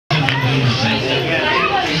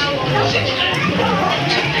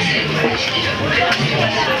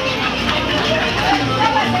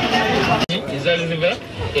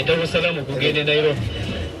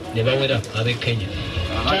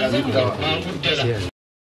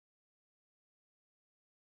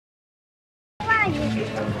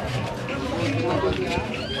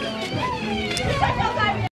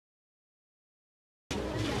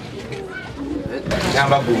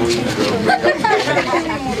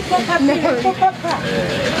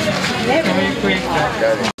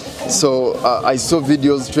So I saw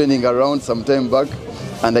videos training around some time back,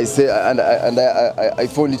 and I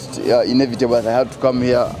found it inevitable that I had to come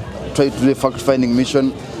here, try to do a fact-finding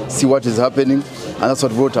mission, see what is happening, and that's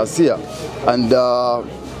what brought us here. And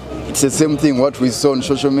it's the same thing. What we saw on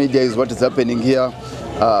social media is what is happening here.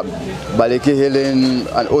 Baleke, Hellen,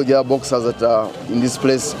 and all the other boxers that are in this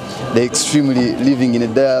place, they're extremely living in a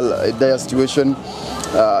dire situation.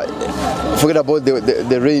 Forget about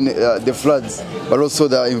the rain, the floods, but also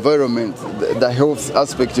the environment, the health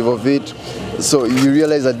aspect of it. So you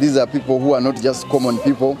realize that these are people who are not just common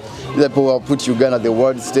people. These are people who have put Uganda at the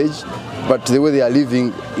world stage. But the way they are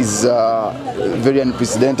living is very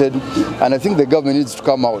unprecedented. And I think the government needs to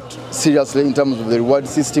come out seriously in terms of the reward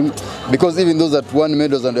system, because even those that won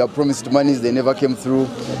medals and they are promised monies, they never came through.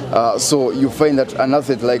 So you find that an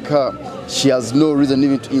athlete like her, she has no reason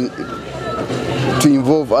even to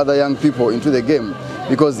involve other young people into the game.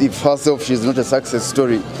 Because if herself she is not a success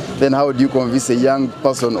story, then how do you convince a young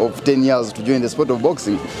person of 10 years to join the sport of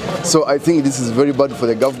boxing? So I think this is very bad for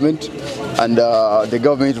the government. And the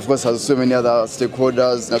government, of course, has so many other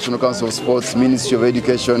stakeholders, National Council of Sports, Ministry of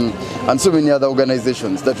Education, and so many other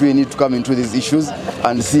organizations that really need to come into these issues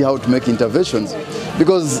and see how to make interventions.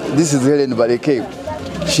 Because this is Hellen Baleke.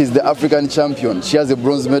 She's the African champion. She has a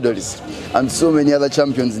bronze medalist. And so many other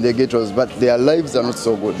champions in the ghettos, but their lives are not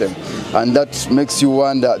so good then. And that makes you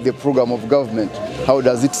wonder the program of government. How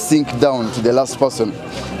does it sink down to the last person?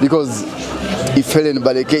 Because if Hellen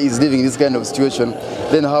Baleke is living in this kind of situation,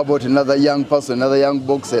 then how about another young person, another young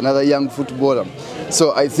boxer, another young footballer?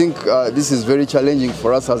 So I think this is very challenging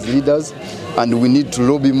for us as leaders, and we need to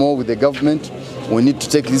lobby more with the government. We need to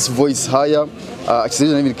take this voice higher. She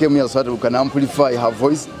even came here so that we can amplify her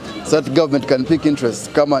voice, so that government can pick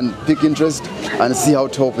interest, come and pick interest and see how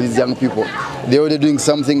to help these young people. They're already doing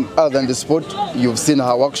something other than the sport. You've seen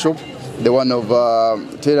her workshop, the one of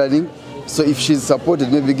tailoring. So if she's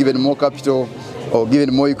supported, maybe given more capital or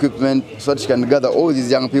given more equipment so that she can gather all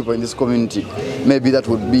these young people in this community, maybe that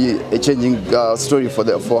would be a changing story for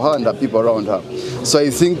her and the people around her. So I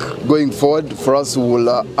think going forward, for us, we will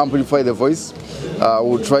amplify the voice.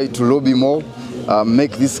 We'll try to lobby more,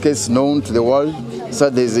 make this case known to the world, so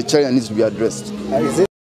there is a challenge that needs to be addressed.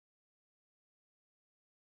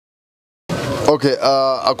 Okay,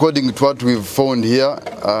 according to what we've found here,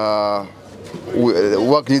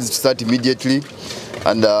 work needs to start immediately,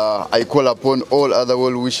 and I call upon all other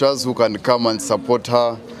well-wishers who can come and support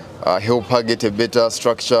her, help her get a better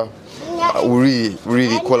structure. We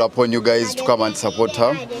really call upon you guys to come and support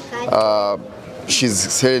her.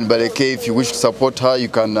 She's Hellen Baleke. If you wish to support her, you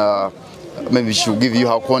can, maybe she'll give you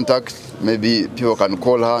her contact, maybe people can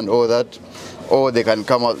call her and all that. Or they can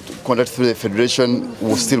come out, contact through the federation.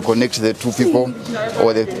 We'll still connect the two people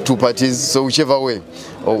or the two parties. So whichever way,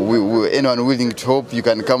 or anyone willing to help, you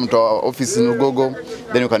can come to our office in Ugogo.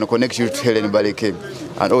 Then we can connect you to Hellen Baleke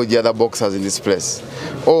and all the other boxers in this place.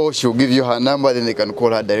 Or she'll give you her number, then they can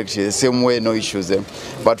call her directly. The same way, no issues there.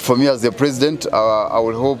 But for me as the president, I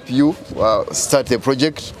will help you start the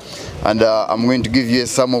project, and I'm going to give you a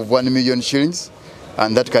sum of 1 million shillings,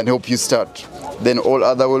 and that can help you start. Then all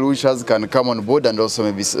other well-wishers can come on board and also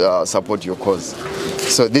maybe support your cause.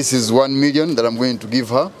 So this is 1 million that I'm going to give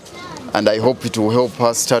her, and I hope it will help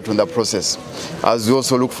her start on the process. As we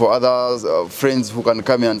also look for other friends who can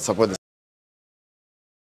come in and support this.